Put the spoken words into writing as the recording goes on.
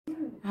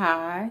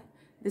Hi,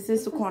 this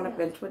is the Corner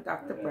Bench with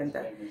Dr.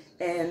 Brenda,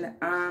 and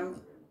I'm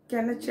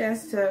getting a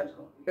chance to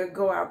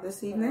go out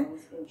this evening,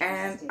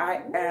 and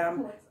I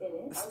am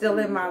still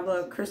in my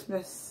little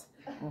Christmas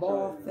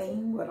ball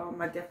thing with all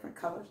my different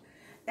colors.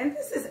 And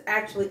this is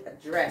actually a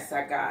dress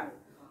I got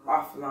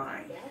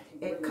offline.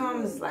 It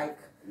comes like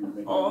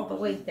all the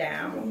way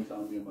down,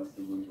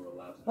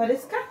 but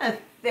it's kind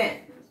of thin,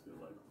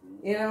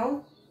 you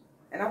know?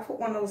 And I put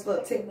one of those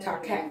little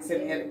TikTok hacks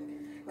in there to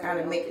kind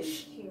of make it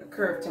a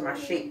curve to my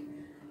shape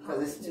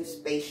because it's too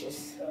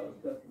spacious.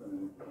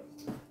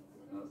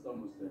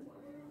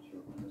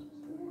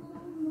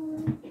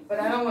 But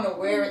I don't want to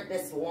wear it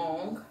this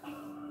long,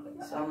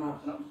 so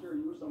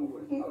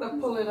I'm gonna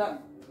pull it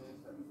up.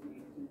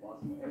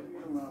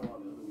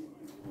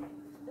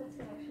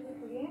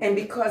 And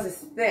because it's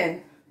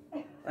thin,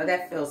 well,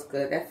 that feels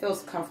good. That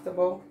feels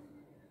comfortable.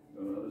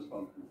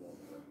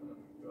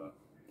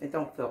 It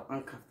don't feel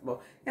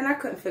uncomfortable. And I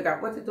couldn't figure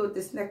out what to do with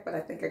this neck, but I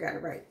think I got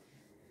it right.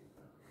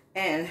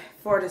 And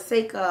for the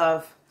sake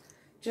of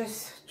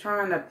just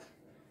trying to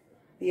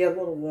be a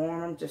little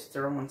warm, I'm just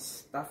throwing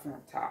stuff on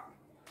top.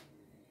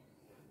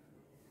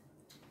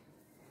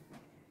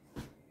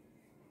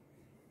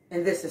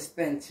 And this is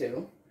thin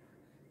too.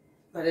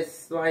 But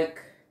it's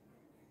like,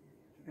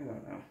 I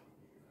don't know.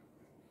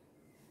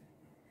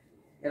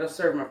 It'll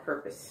serve my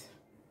purpose.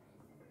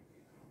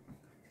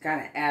 Kind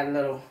of add a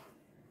little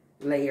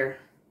layer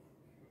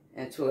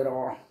into it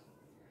all.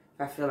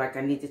 If I feel like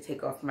I need to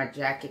take off my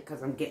jacket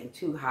because I'm getting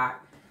too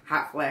hot.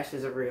 Hot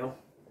flashes are real.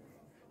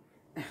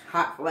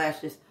 Hot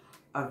flashes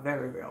are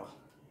very real.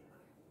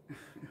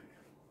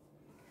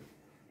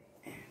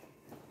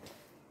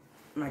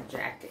 My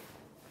jacket.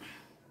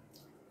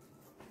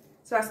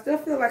 So I still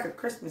feel like a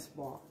Christmas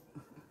ball.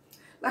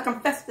 Like I'm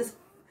festive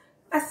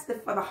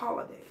for the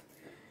holiday.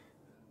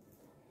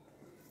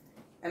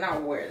 And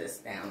I'll wear this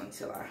down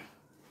until I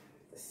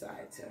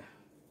decide to,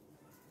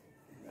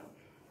 you know,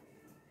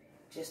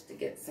 just to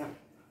get some.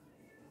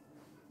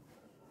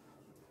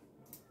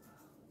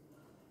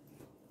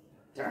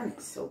 Darn,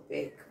 it's so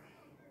big.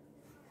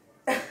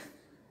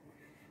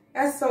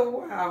 That's so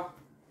wow.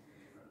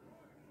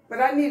 But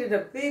I needed a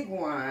big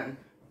one.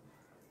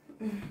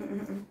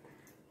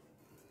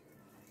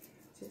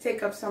 To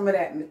take up some of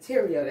that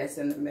material that's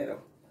in the middle.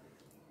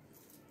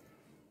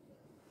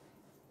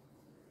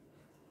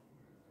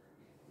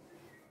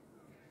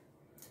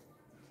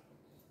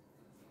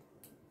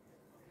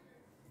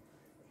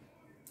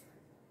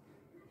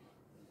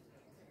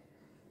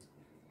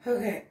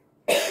 Okay.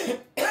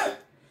 I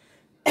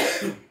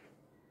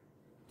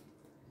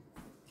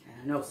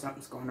know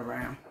something's going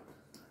around.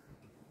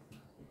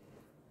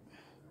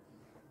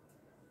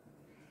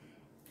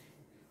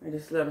 Wear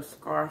this little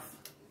scarf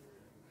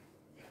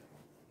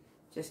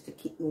just to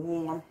keep me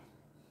warm.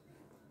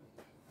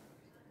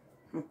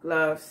 My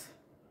gloves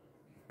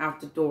out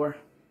the door.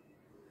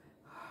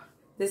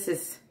 This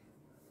is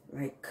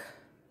like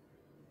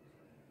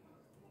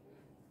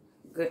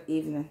good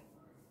evening.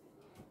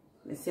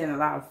 Been seeing a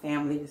lot of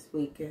family this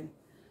weekend.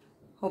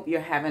 Hope you're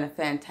having a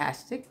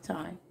fantastic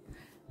time.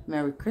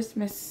 Merry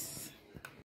Christmas.